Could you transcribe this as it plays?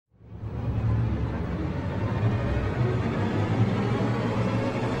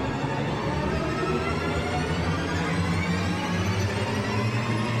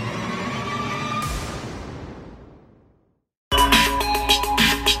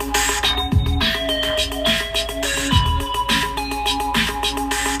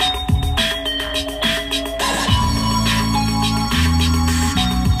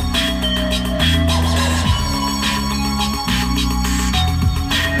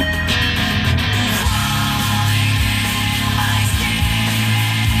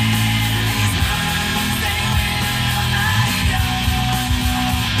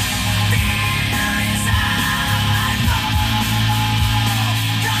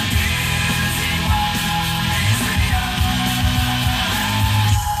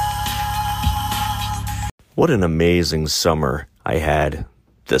What an amazing summer I had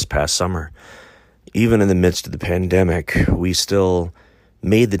this past summer. Even in the midst of the pandemic, we still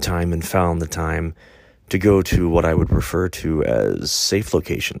made the time and found the time to go to what I would refer to as safe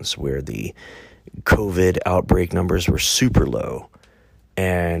locations where the COVID outbreak numbers were super low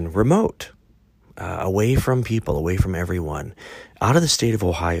and remote, away from people, away from everyone, out of the state of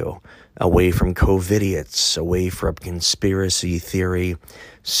Ohio, away from COVIDiots, away from conspiracy theory,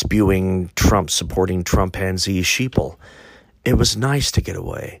 spewing Trump, supporting Trumpanzee sheeple. It was nice to get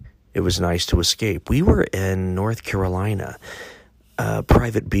away. It was nice to escape. We were in North Carolina, a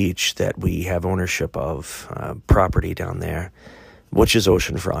private beach that we have ownership of, property down there, which is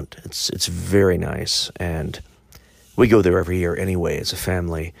oceanfront. It's very nice, and we go there every year anyway as a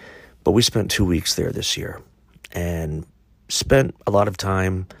family, but we spent 2 weeks there this year and spent a lot of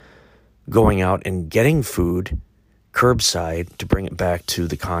time going out and getting food curbside to bring it back to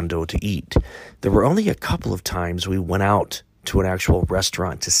the condo to eat. There were only a couple of times we went out to an actual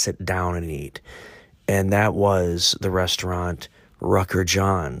restaurant to sit down and eat, and that was the restaurant Rucker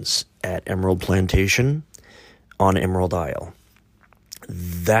John's at Emerald Plantation on Emerald Isle.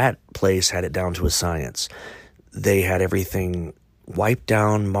 That place had it down to a science. They had everything wiped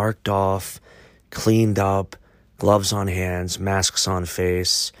down, marked off, cleaned up, gloves on hands, masks on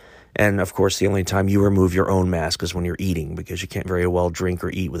face. And, of course, the only time you remove your own mask is when you're eating, because you can't very well drink or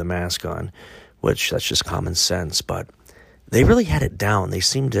eat with a mask on, which that's just common sense. But they really had it down. They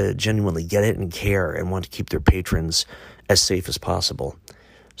seemed to genuinely get it and care and want to keep their patrons as safe as possible.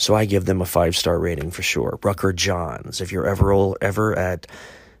 So I give them a 5-star rating for sure. Rucker John's. If you're ever at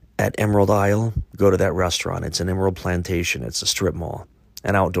Emerald Isle, go to that restaurant. It's an Emerald Plantation. It's a strip mall,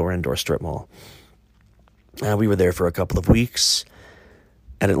 an outdoor-indoor strip mall. We were there for a couple of weeks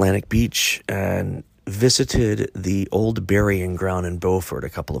at Atlantic Beach and visited the old burying ground in Beaufort a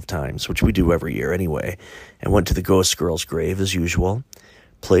couple of times, which we do every year anyway, and went to the Ghost Girl's grave as usual,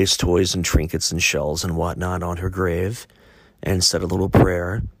 placed toys and trinkets and shells and whatnot on her grave, and said a little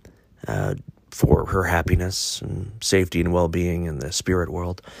prayer for her happiness and safety and well-being in the spirit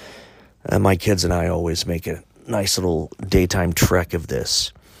world. My kids and I always make a nice little daytime trek of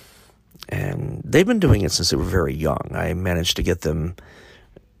this, and they've been doing it since they were very young. I managed to get them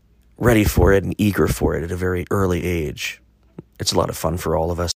ready for it and eager for it at a very early age. It's a lot of fun for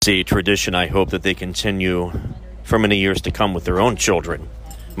all of us. It's a tradition I hope that they continue for many years to come with their own children,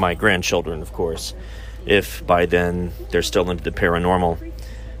 my grandchildren, of course, if by then they're still into the paranormal.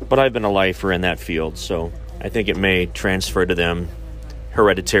 But I've been a lifer in that field, so I think it may transfer to them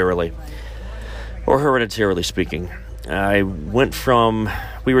hereditarily speaking. We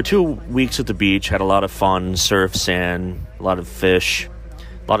were 2 weeks at the beach, had a lot of fun, surf, sand, a lot of fish,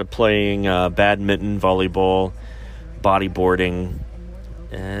 a lot of playing badminton, volleyball, bodyboarding.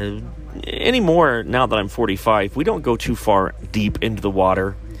 Anymore, now that I'm 45, we don't go too far deep into the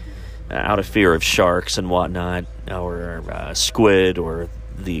water out of fear of sharks and whatnot, or squid, or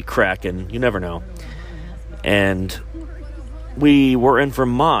the kraken. You never know. And we were in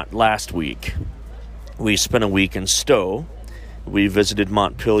Vermont last week. We spent a week in Stowe. We visited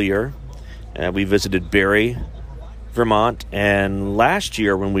Montpelier. We visited Barrie, Vermont. And last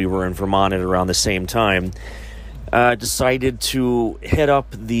year when we were in Vermont at around the same time, decided to head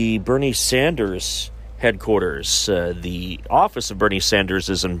up the Bernie Sanders headquarters. The office of Bernie Sanders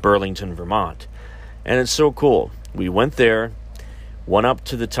is in Burlington, Vermont. And it's so cool. We went there, went up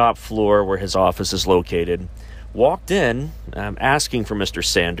to the top floor where his office is located, walked in asking for Mr.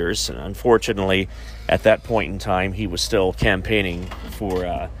 Sanders. And unfortunately, at that point in time, he was still campaigning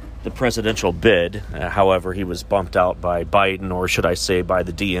for the presidential bid. However, he was bumped out by Biden, or should I say by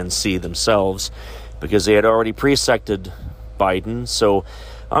the DNC themselves, because they had already pre-sected Biden. So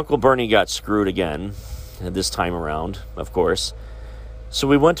Uncle Bernie got screwed again, this time around, of course. So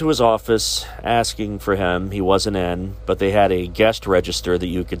we went to his office asking for him. He wasn't in, but they had a guest register that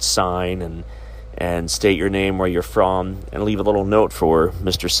you could sign and state your name, where you're from, and leave a little note for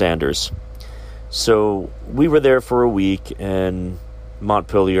Mr. Sanders. So we were there for a week in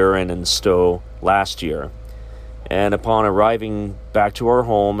Montpelier and in Stowe last year. And upon arriving back to our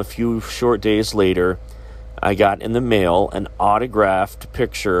home a few short days later, I got in the mail an autographed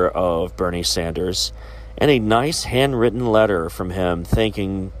picture of Bernie Sanders and a nice handwritten letter from him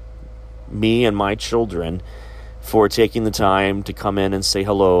thanking me and my children for taking the time to come in and say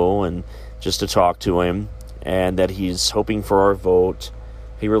hello and just to talk to him, and that he's hoping for our vote.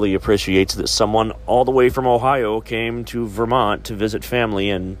 He really appreciates that someone all the way from Ohio came to Vermont to visit family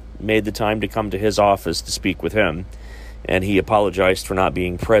and made the time to come to his office to speak with him. And he apologized for not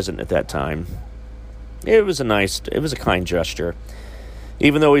being present at that time. It was a kind gesture.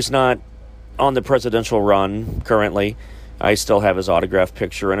 Even though he's not on the presidential run currently, I still have his autograph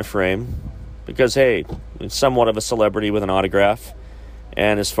picture in a frame because, hey, it's somewhat of a celebrity with an autograph.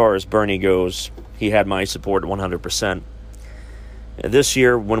 And as far as Bernie goes, he had my support 100%. This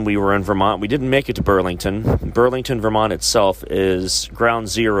year, when we were in Vermont, we didn't make it to Burlington. Burlington, Vermont itself is ground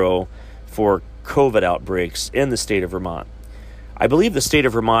zero for COVID outbreaks in the state of Vermont. I believe the state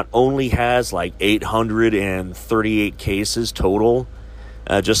of Vermont only has like 838 cases total,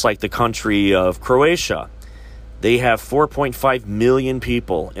 just like the country of Croatia. They have 4.5 million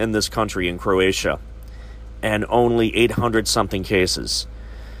people in this country in Croatia, and only 800-something cases.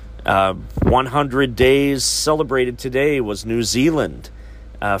 100 days celebrated today was New Zealand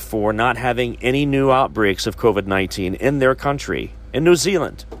for not having any new outbreaks of COVID-19 in their country, in New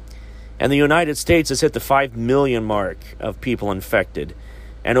Zealand. And the United States has hit the 5 million mark of people infected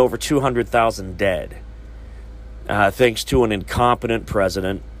and over 200,000 dead, thanks to an incompetent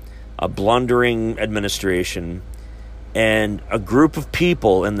president, a blundering administration, and a group of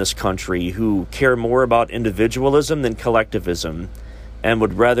people in this country who care more about individualism than collectivism and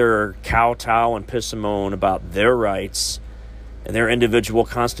would rather kowtow and piss and moan about their rights and their individual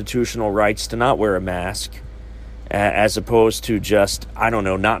constitutional rights to not wear a mask, as opposed to just,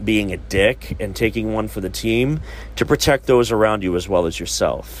 not being a dick and taking one for the team to protect those around you as well as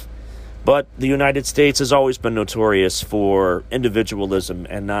yourself. But the United States has always been notorious for individualism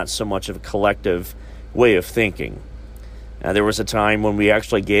and not so much of a collective way of thinking. There was a time when we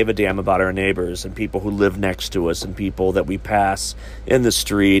actually gave a damn about our neighbors and people who live next to us and people that we pass in the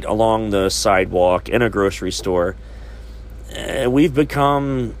street, along the sidewalk, in a grocery store. We've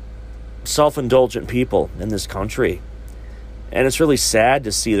become self-indulgent people in this country. And it's really sad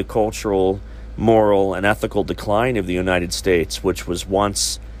to see the cultural, moral, and ethical decline of the United States, which was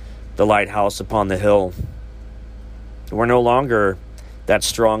once the lighthouse upon the hill. We're no longer that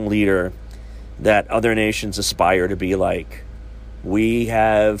strong leader that other nations aspire to be like. We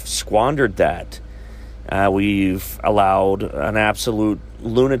have squandered that. We've allowed an absolute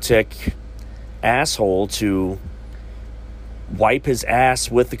lunatic asshole to wipe his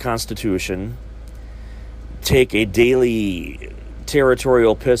ass with the Constitution, take a daily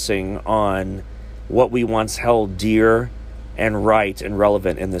territorial pissing on what we once held dear and right and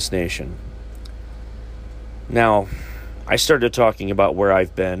relevant in this nation. Now, I started talking about where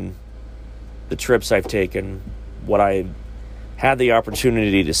I've been, the trips I've taken, what I had the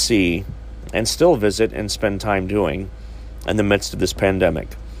opportunity to see and still visit and spend time doing in the midst of this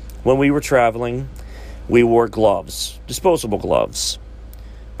pandemic. When we were traveling, we wore gloves, disposable gloves,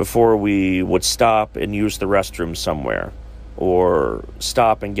 before we would stop and use the restroom somewhere, or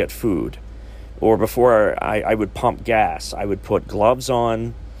stop and get food, or before I would pump gas. I would put gloves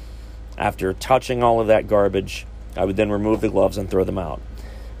on. After touching all of that garbage, I would then remove the gloves and throw them out.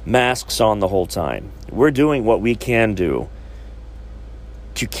 Masks on the whole time. We're doing what we can do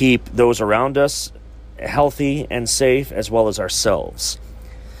to keep those around us healthy and safe, as well as ourselves.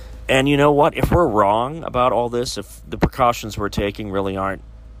 And you know what? If we're wrong about all this, if the precautions we're taking really aren't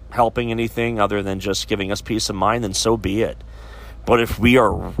helping anything other than just giving us peace of mind, then so be it. But if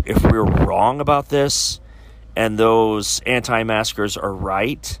we're wrong about this and those anti-maskers are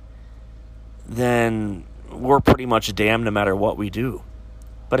right, then we're pretty much damned no matter what we do.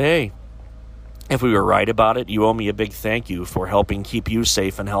 But hey, if we were right about it, you owe me a big thank you for helping keep you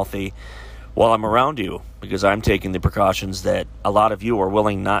safe and healthy while I'm around you, because I'm taking the precautions that a lot of you are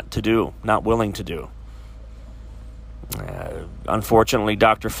not willing to do. Unfortunately,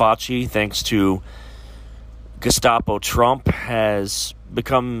 Dr. Fauci, thanks to Gestapo Trump, has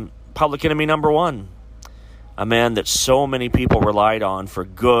become public enemy number one. A man that so many people relied on for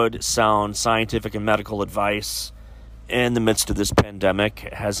good, sound, scientific, and medical advice in the midst of this pandemic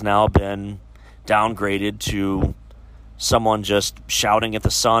has now been downgraded to someone just shouting at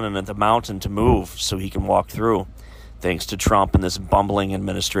the sun and at the mountain to move so he can walk through, thanks to Trump and this bumbling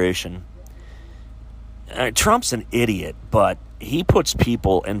administration. Trump's an idiot, but he puts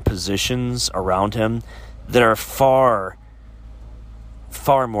people in positions around him that are far,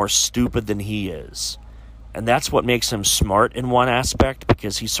 far more stupid than he is. And that's what makes him smart in one aspect,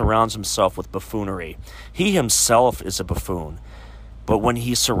 because he surrounds himself with buffoonery. He himself is a buffoon. But when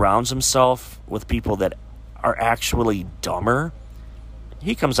he surrounds himself with people that are actually dumber,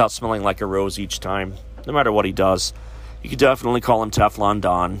 he comes out smelling like a rose each time, no matter what he does. You could definitely call him Teflon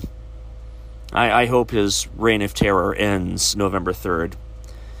Don. I hope his reign of terror ends November 3rd.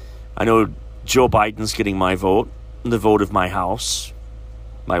 I know Joe Biden's getting my vote, the vote of my house,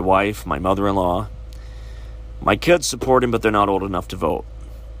 my wife, my mother-in-law. My kids support him, but they're not old enough to vote.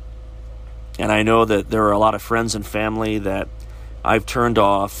 And I know that there are a lot of friends and family that I've turned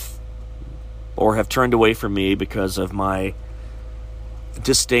off or have turned away from me because of my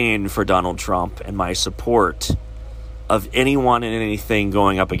disdain for Donald Trump and my support of anyone and anything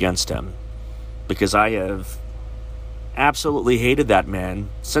going up against him, because I have absolutely hated that man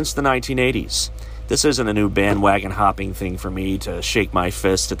since the 1980s. This isn't a new bandwagon hopping thing for me to shake my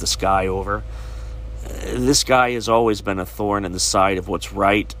fist at the sky over. This guy has always been a thorn in the side of what's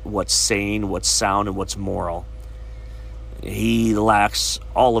right, what's sane, what's sound, and what's moral. He lacks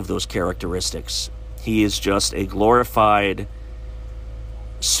all of those characteristics. He is just a glorified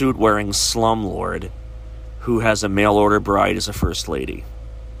suit-wearing slumlord who has a mail-order bride as a first lady.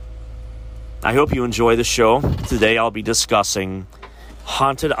 I hope you enjoy the show. Today I'll be discussing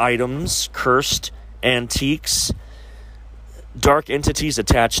haunted items, cursed antiques, dark entities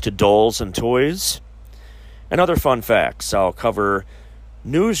attached to dolls and toys, and other fun facts. I'll cover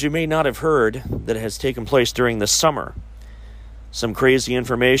news you may not have heard that has taken place during the summer, some crazy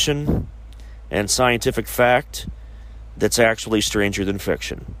information, and scientific fact that's actually stranger than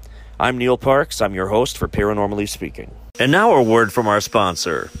fiction. I'm Neil Parks. I'm your host for Paranormally Speaking. And now a word from our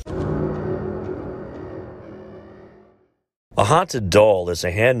sponsor. A haunted doll is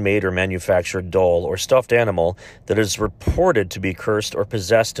a handmade or manufactured doll or stuffed animal that is reported to be cursed or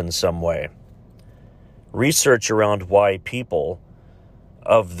possessed in some way. Research around why people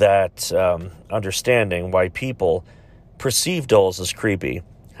of that understanding, why people perceive dolls as creepy,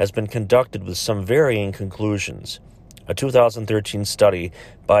 has been conducted with some varying conclusions. A 2013 study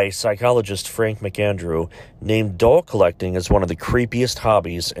by psychologist Frank McAndrew named doll collecting as one of the creepiest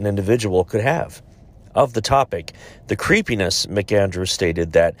hobbies an individual could have. Of the topic, the creepiness, McAndrew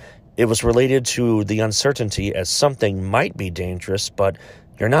stated that it was related to the uncertainty as something might be dangerous, but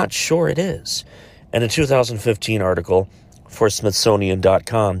you're not sure it is. In a 2015 article for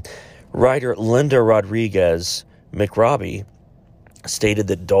Smithsonian.com, writer Linda Rodriguez McRobbie stated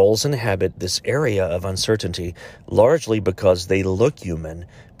that dolls inhabit this area of uncertainty largely because they look human,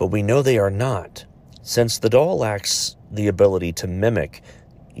 but we know they are not. Since the doll lacks the ability to mimic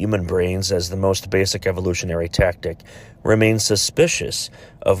human brains as the most basic evolutionary tactic, remains suspicious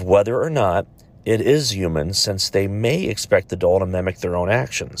of whether or not it is human, since they may expect the doll to mimic their own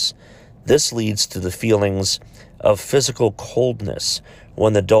actions. This leads to the feelings of physical coldness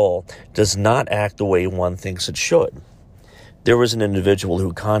when the doll does not act the way one thinks it should. There was an individual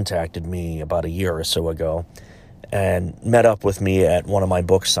who contacted me about a year or so ago and met up with me at one of my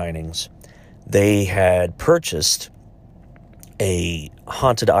book signings. They had purchased a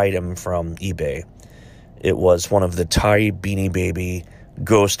haunted item from eBay. It was one of the Thai Beanie Baby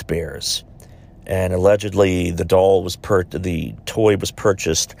ghost bears, and allegedly the toy was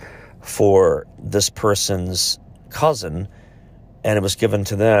purchased for this person's cousin, and it was given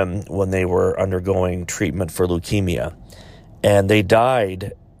to them when they were undergoing treatment for leukemia, and they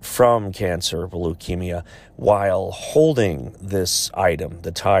died from cancer or leukemia while holding this item,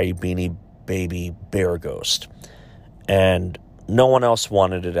 the Thai Beanie Baby bear ghost. And no one else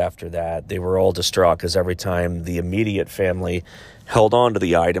wanted it after that. They were all distraught because every time the immediate family held on to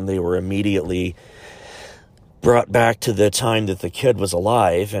the item, they were immediately brought back to the time that the kid was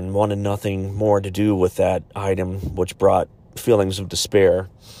alive and wanted nothing more to do with that item, which brought feelings of despair.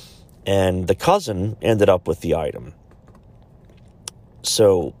 And the cousin ended up with the item.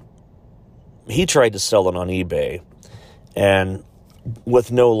 So he tried to sell it on eBay, and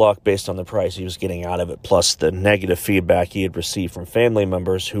with no luck based on the price he was getting out of it, plus the negative feedback he had received from family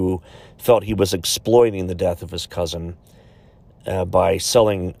members who felt he was exploiting the death of his cousin by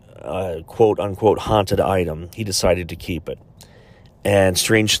selling a quote-unquote haunted item, he decided to keep it. And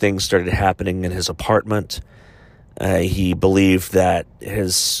strange things started happening in his apartment. He believed that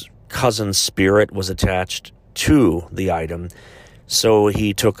his cousin's spirit was attached to the item, so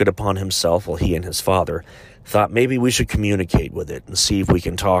he took it upon himself, well, he and his father thought maybe we should communicate with it and see if we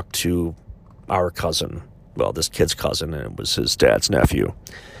can talk to our cousin. Well, this kid's cousin, and it was his dad's nephew.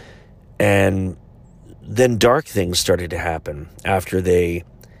 And then dark things started to happen after they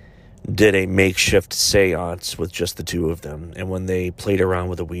did a makeshift seance with just the two of them. And when they played around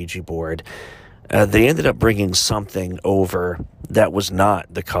with a Ouija board, they ended up bringing something over that was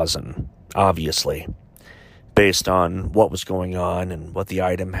not the cousin, obviously, based on what was going on and what the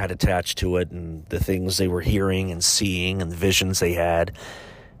item had attached to it and the things they were hearing and seeing and the visions they had.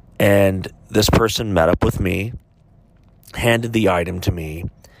 And this person met up with me, handed the item to me,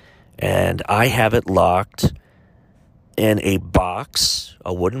 and I have it locked in a box,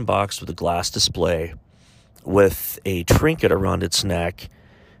 a wooden box with a glass display, with a trinket around its neck,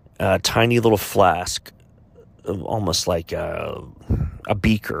 a tiny little flask, almost like a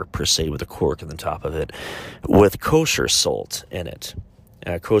beaker, per se, with a cork in the top of it, with kosher salt in it.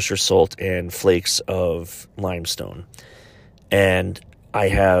 kosher salt, and flakes of limestone. And I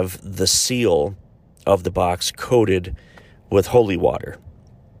have the seal of the box coated with holy water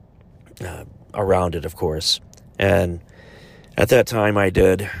around it, of course. And at that time, I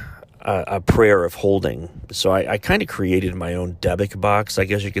did a prayer of holding. So I kind of created my own Dybbuk box, I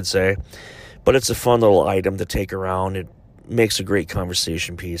guess you could say. But it's a fun little item to take around. It makes a great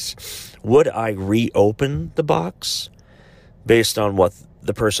conversation piece. Would I reopen the box based on what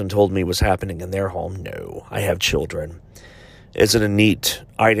the person told me was happening in their home? No, I have children. Is it a neat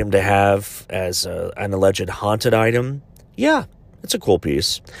item to have as an alleged haunted item? Yeah, it's a cool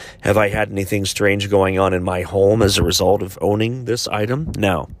piece. Have I had anything strange going on in my home as a result of owning this item?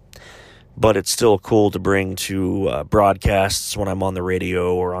 No. But it's still cool to bring to broadcasts when I'm on the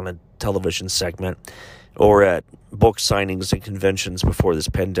radio or on a television segment or at book signings and conventions before this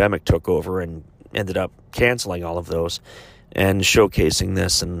pandemic took over and ended up canceling all of those, and showcasing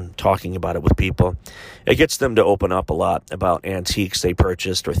this and talking about it with people. It gets them to open up a lot about antiques they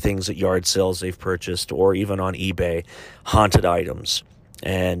purchased or things at yard sales they've purchased or even on eBay, haunted items,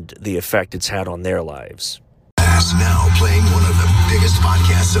 and the effect it's had on their lives. Now playing one of the biggest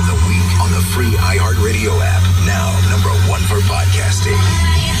podcasts of the week on the free iHeartRadio app. Now #1 for podcasting.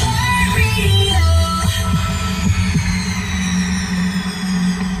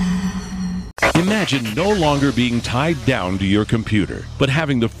 Imagine no longer being tied down to your computer, but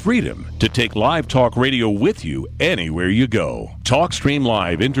having the freedom to take live talk radio with you anywhere you go. TalkStream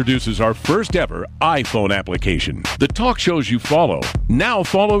Live introduces our first ever iPhone application. The talk shows you follow now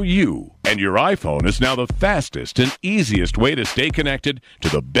follow you, and your iPhone is now the fastest and easiest way to stay connected to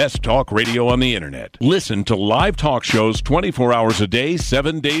the best talk radio on the internet. Listen to live talk shows 24 hours a day,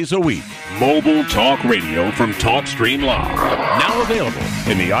 7 days a week. Mobile talk radio from TalkStream Live. Now available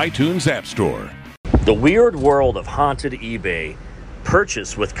in the iTunes App Store. The weird world of haunted eBay.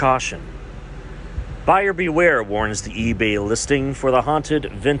 Purchase with caution. Buyer beware, warns the eBay listing for the haunted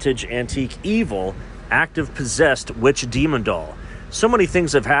vintage antique evil active possessed witch demon doll. So many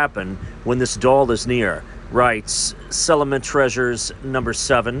things have happened when this doll is near. Writes Settlement Treasures number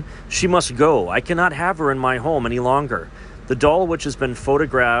 7. She must go. I cannot have her in my home any longer. The doll, which has been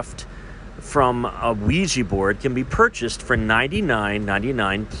photographed from a Ouija board, can be purchased for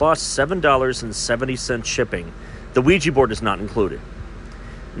 $99.99 plus $7.70 shipping. The Ouija board is not included.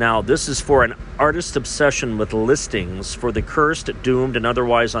 Now, this is for an artist's obsession with listings for the cursed, doomed, and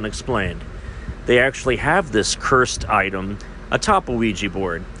otherwise unexplained. They actually have this cursed item atop a Ouija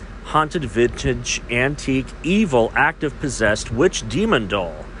board. Haunted vintage antique evil active possessed witch demon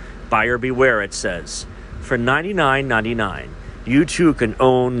doll. Buyer beware, it says. For $99.99. You too can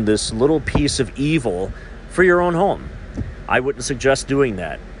own this little piece of evil for your own home. I wouldn't suggest doing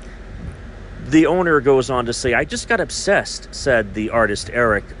that. The owner goes on to say, I just got obsessed, said the artist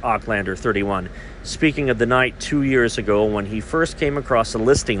Eric Aucklander, 31, speaking of the night 2 years ago when he first came across a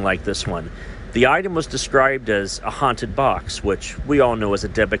listing like this one. The item was described as a haunted box, which we all know as a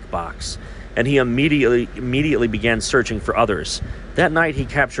Dybbuk box, and he immediately began searching for others. That night he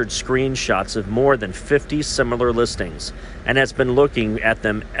captured screenshots of more than 50 similar listings, and has been looking at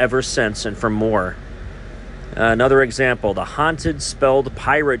them ever since and for more. Another example, the haunted spelled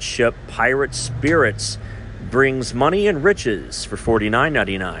pirate ship Pirate Spirits brings money and riches for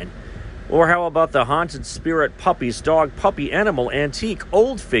 $49.99. Or how about the haunted spirit puppies dog puppy animal antique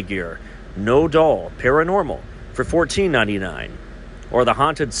old figure, no doll, paranormal for $14.99. Or the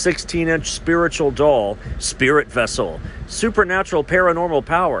haunted 16-inch spiritual doll, Spirit Vessel, supernatural paranormal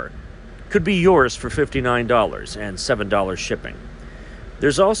power, could be yours for $59 and $7 shipping.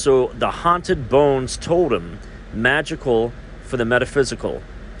 There's also the Haunted Bones Totem, magical for the metaphysical,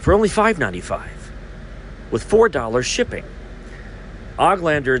 for only $5.95, with $4 shipping.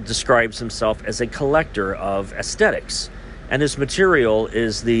 Aucklander describes himself as a collector of aesthetics, and his material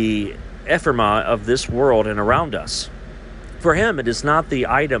is the ephemera of this world and around us. For him, it is not the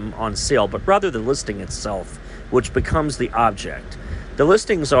item on sale, but rather the listing itself, which becomes the object. The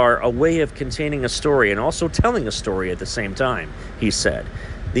listings are a way of containing a story and also telling a story at the same time, he said.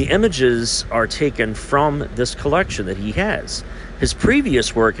 The images are taken from this collection that he has. His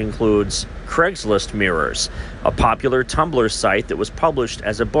previous work includes Craigslist Mirrors, a popular Tumblr site that was published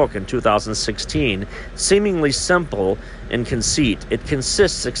as a book in 2016. Seemingly simple in conceit, it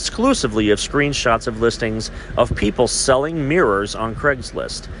consists exclusively of screenshots of listings of people selling mirrors on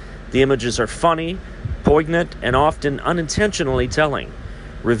Craigslist. The images are funny, poignant, and often unintentionally telling,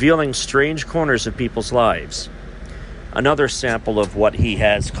 revealing strange corners of people's lives. Another sample of what he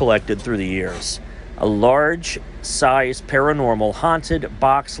has collected through the years. A large-size paranormal haunted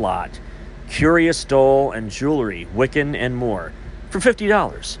box lot, curious doll and jewelry, Wiccan and more. for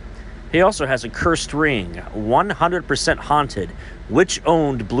 $50. He also has a cursed ring, 100% haunted,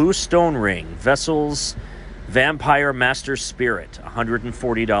 witch-owned blue stone ring, Vessel's Vampire Master Spirit,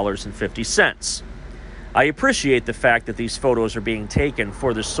 $140.50. I appreciate the fact that these photos are being taken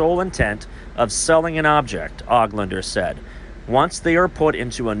for the sole intent of selling an object, Oglander said. Once they are put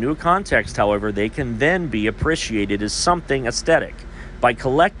into a new context, however, they can then be appreciated as something aesthetic. By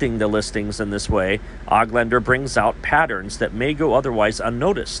collecting the listings in this way, Oglander brings out patterns that may go otherwise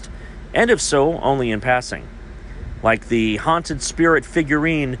unnoticed, and if so, only in passing. Like the haunted spirit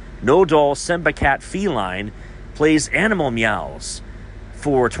figurine No Doll Simba Cat Feline plays animal meows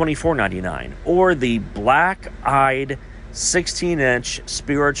for $24.99, or the black-eyed 16-inch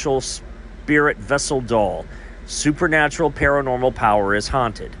spiritual spirit vessel doll, supernatural paranormal power is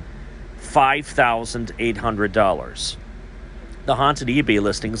haunted, $5,800. The haunted eBay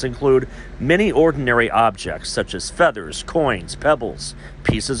listings include many ordinary objects such as feathers, coins, pebbles,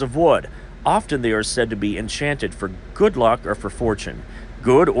 pieces of wood. Often they are said to be enchanted for good luck or for fortune,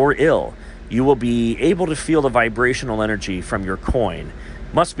 good or ill. You will be able to feel the vibrational energy from your coin.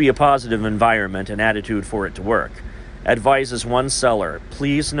 Must be a positive environment and attitude for it to work. Advises one seller,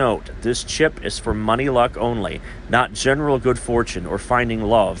 please note, this chip is for money luck only, not general good fortune or finding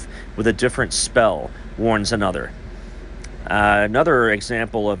love with a different spell, warns another. Another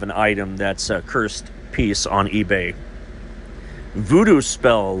example of an item that's a cursed piece on eBay. Voodoo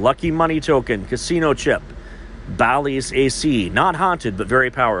spell, lucky money token, casino chip, Bally's AC, not haunted but very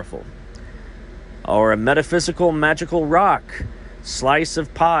powerful. Or a metaphysical magical rock, slice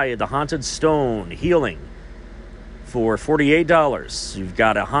of pie, the haunted stone, healing, for $48. You've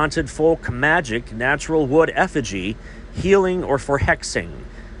got a haunted folk magic natural wood effigy, healing or for hexing,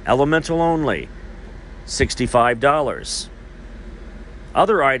 elemental only, $65.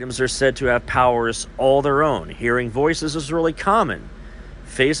 Other items are said to have powers all their own. Hearing voices is really common.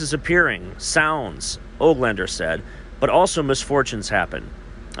 Faces appearing, sounds, Oglander said, but also misfortunes happen.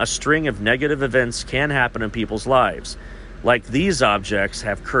 A string of negative events can happen in people's lives. Like these objects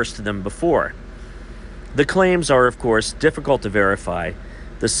have cursed them before. The claims are, of course, difficult to verify.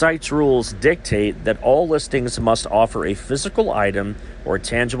 The site's rules dictate that all listings must offer a physical item or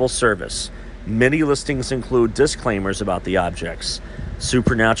tangible service. Many listings include disclaimers about the objects.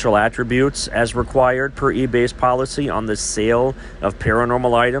 Supernatural attributes as required per eBay's policy on the sale of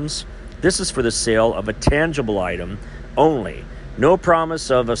paranormal items. This is for the sale of a tangible item only. No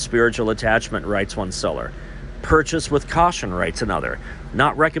promise of a spiritual attachment, writes one seller. Purchase with caution, writes another.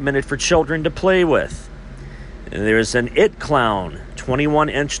 Not recommended for children to play with. There's an It Clown,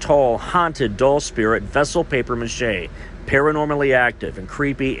 21-inch tall, haunted doll spirit vessel paper mache, paranormally active and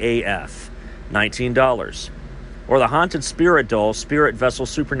creepy AF, $19. Or the haunted spirit doll, spirit vessel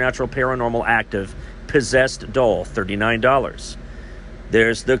supernatural paranormal active, possessed doll, $39.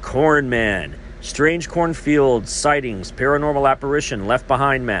 There's the Corn Man, strange cornfield sightings, paranormal apparition, left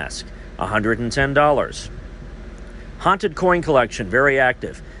behind mask, $110. Haunted coin collection, very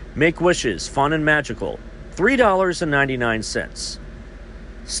active, make wishes, fun and magical, $3.99.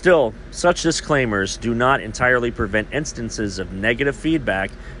 Still, such disclaimers do not entirely prevent instances of negative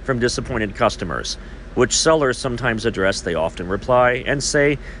feedback from disappointed customers, which sellers sometimes address. They often reply and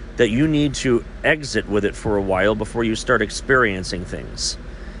say that you need to exit with it for a while before you start experiencing things,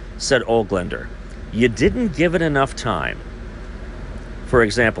 said Oglander. You didn't give it enough time. For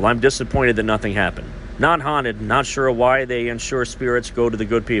example, I'm disappointed that nothing happened. Not haunted, not sure why they ensure spirits go to the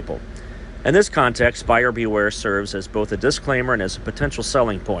good people. In this context, buyer beware serves as both a disclaimer and as a potential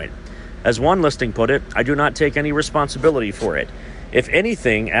selling point. As one listing put it, I do not take any responsibility for it. If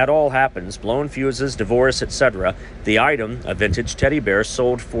anything at all happens, blown fuses, divorce, etc., the item, a vintage teddy bear,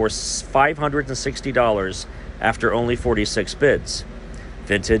 sold for $560 after only 46 bids.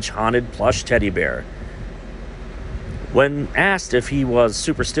 Vintage haunted plush teddy bear. When asked if he was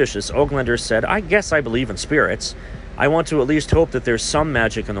superstitious, Oglander said, I guess I believe in spirits. I want to at least hope that there's some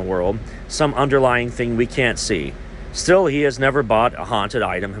magic in the world, some underlying thing we can't see. Still, he has never bought a haunted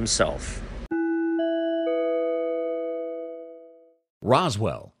item himself.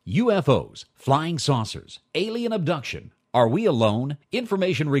 Roswell, UFOs, flying saucers, alien abduction. Are we alone?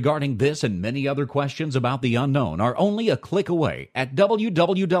 Information regarding this and many other questions about the unknown are only a click away at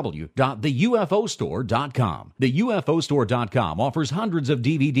www.theufostore.com. TheUFOstore.com offers hundreds of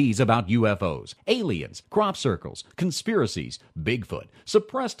DVDs about UFOs, aliens, crop circles, conspiracies, Bigfoot,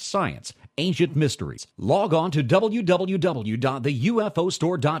 suppressed science, ancient mysteries. Log on to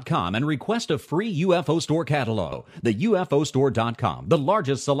www.theufostore.com and request a free UFO Store catalog. TheUFOstore.com, the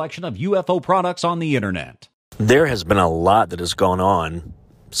largest selection of UFO products on the internet. There has been a lot that has gone on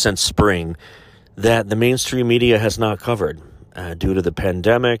since spring that the mainstream media has not covered. due to the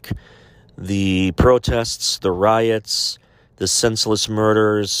pandemic, the protests, the riots, the senseless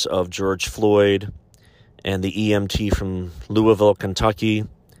murders of George Floyd and the EMT from Louisville, Kentucky,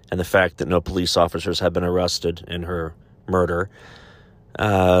 and the fact that no police officers have been arrested in her murder.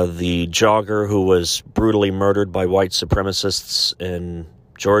 The jogger who was brutally murdered by white supremacists in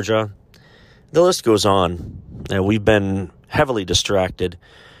Georgia. The list goes on. And we've been heavily distracted,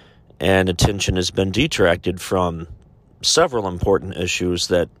 and attention has been detracted from several important issues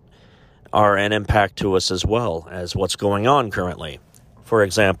that are an impact to us as well as what's going on currently. For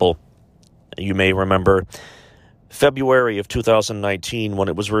example, you may remember February of 2019 when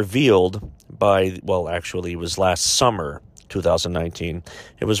it was revealed it was last summer, 2019.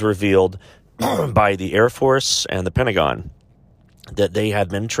 It was revealed by the Air Force and the Pentagon that they had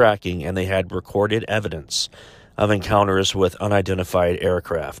been tracking and they had recorded evidence of encounters with unidentified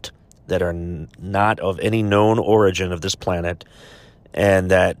aircraft that are not of any known origin of this planet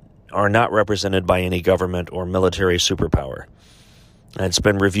and that are not represented by any government or military superpower. And it's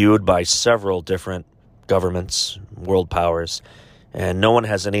been reviewed by several different governments, world powers, and no one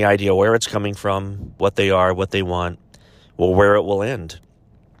has any idea where it's coming from, what they are, what they want, or where it will end.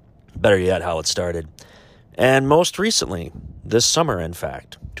 Better yet, how it started. And most recently, this summer, in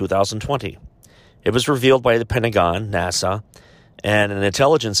fact, 2020, it was revealed by the Pentagon, NASA, and an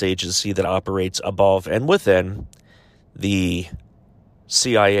intelligence agency that operates above and within the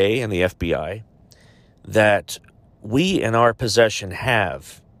CIA and the FBI that we in our possession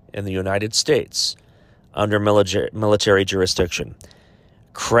have in the United States under military jurisdiction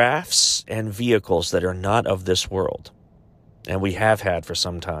crafts and vehicles that are not of this world, and we have had for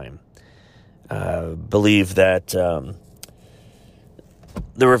some time. Believe that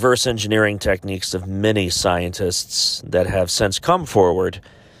the reverse engineering techniques of many scientists that have since come forward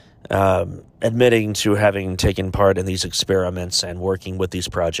admitting to having taken part in these experiments and working with these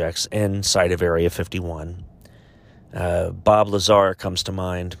projects inside of Area 51. Bob Lazar comes to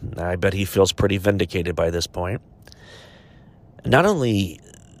mind. I bet he feels pretty vindicated by this point. Not only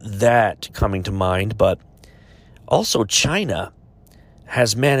that coming to mind, but also China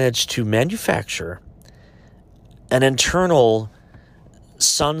has managed to manufacture an internal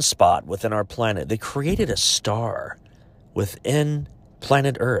sunspot within our planet. They created a star within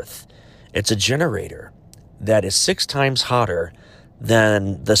planet Earth. It's a generator that is 6 times hotter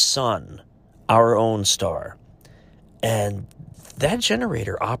than the sun, our own star. And that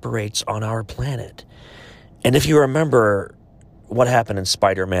generator operates on our planet. And if you remember what happened in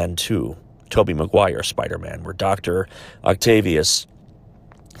Spider-Man 2, Tobey Maguire Spider-Man, where Dr. Octavius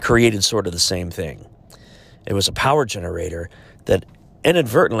created sort of the same thing. It was a power generator that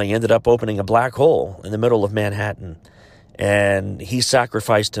inadvertently ended up opening a black hole in the middle of Manhattan. And he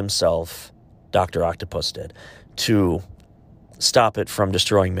sacrificed himself, Dr. Octopus did, to stop it from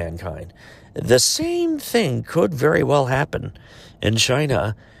destroying mankind. The same thing could very well happen in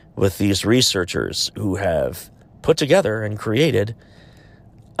China with these researchers who have put together and created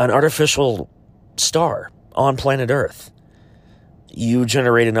an artificial star on planet Earth. You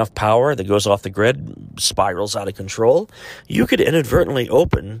generate enough power that goes off the grid, spirals out of control, you could inadvertently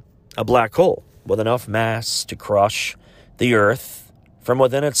open a black hole with enough mass to crush the Earth from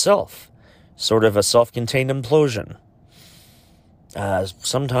within itself. Sort of a self-contained implosion.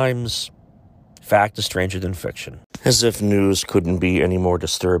 Sometimes fact is stranger than fiction. As if news couldn't be any more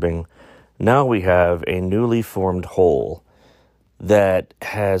disturbing, now we have a newly formed hole that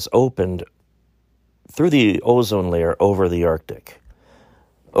has opened through the ozone layer over the Arctic.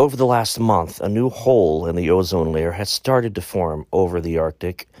 Over the last month, a new hole in the ozone layer has started to form over the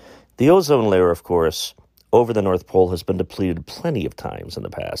Arctic. The ozone layer, of course, over the North Pole has been depleted plenty of times in the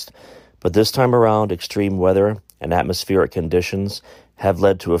past, but this time around, extreme weather and atmospheric conditions have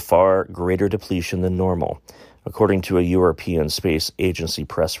led to a far greater depletion than normal, according to a European Space Agency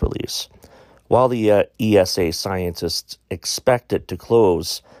press release. While the ESA scientists expect it to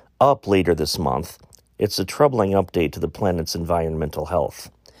close up later this month, it's a troubling update to the planet's environmental health,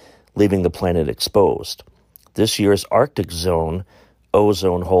 leaving the planet exposed. This year's Arctic zone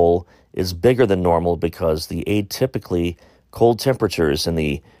ozone hole is bigger than normal because the atypically cold temperatures in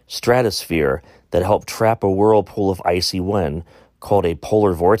the stratosphere that help trap a whirlpool of icy wind called a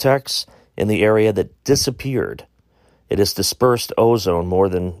polar vortex in the area that disappeared. It has dispersed ozone more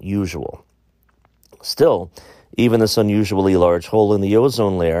than usual. Still, even this unusually large hole in the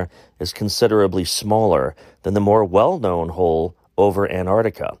ozone layer is considerably smaller than the more well-known hole over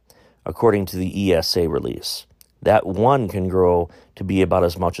Antarctica, according to the ESA release. That one can grow to be about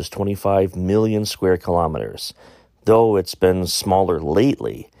as much as 25 million square kilometers. Though it's been smaller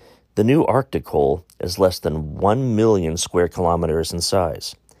lately, The new Arctic hole is less than 1 million square kilometers in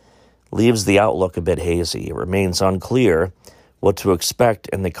size. Leaves the outlook a bit hazy. It remains unclear what to expect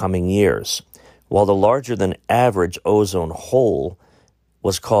in the coming years, while the larger-than-average ozone hole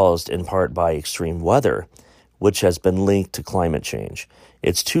was caused in part by extreme weather, which has been linked to climate change.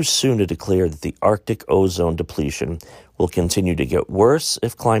 It's too soon to declare that the Arctic ozone depletion will continue to get worse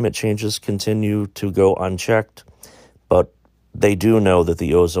if climate changes continue to go unchecked, but they do know that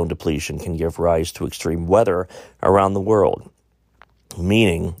the ozone depletion can give rise to extreme weather around the world,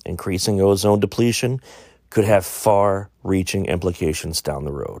 meaning increasing ozone depletion could have far-reaching implications down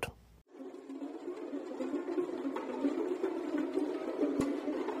the road.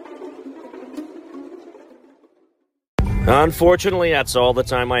 Unfortunately, that's all the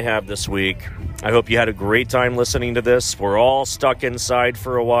time I have this week. I hope you had a great time listening to this. We're all stuck inside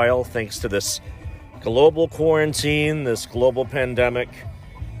for a while thanks to this global quarantine, this global pandemic,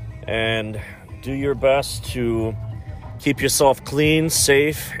 and do your best to keep yourself clean,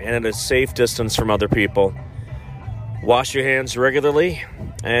 safe, and at a safe distance from other people. Wash your hands regularly,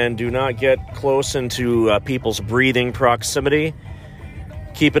 and do not get close into people's breathing proximity.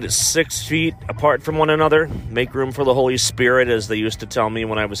 Keep it at 6 feet apart from one another. Make room for the Holy Spirit, as they used to tell me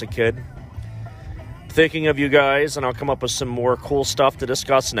when I was a kid. Thinking of you guys, and I'll come up with some more cool stuff to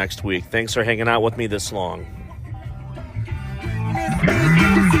discuss next week. Thanks for hanging out with me this long.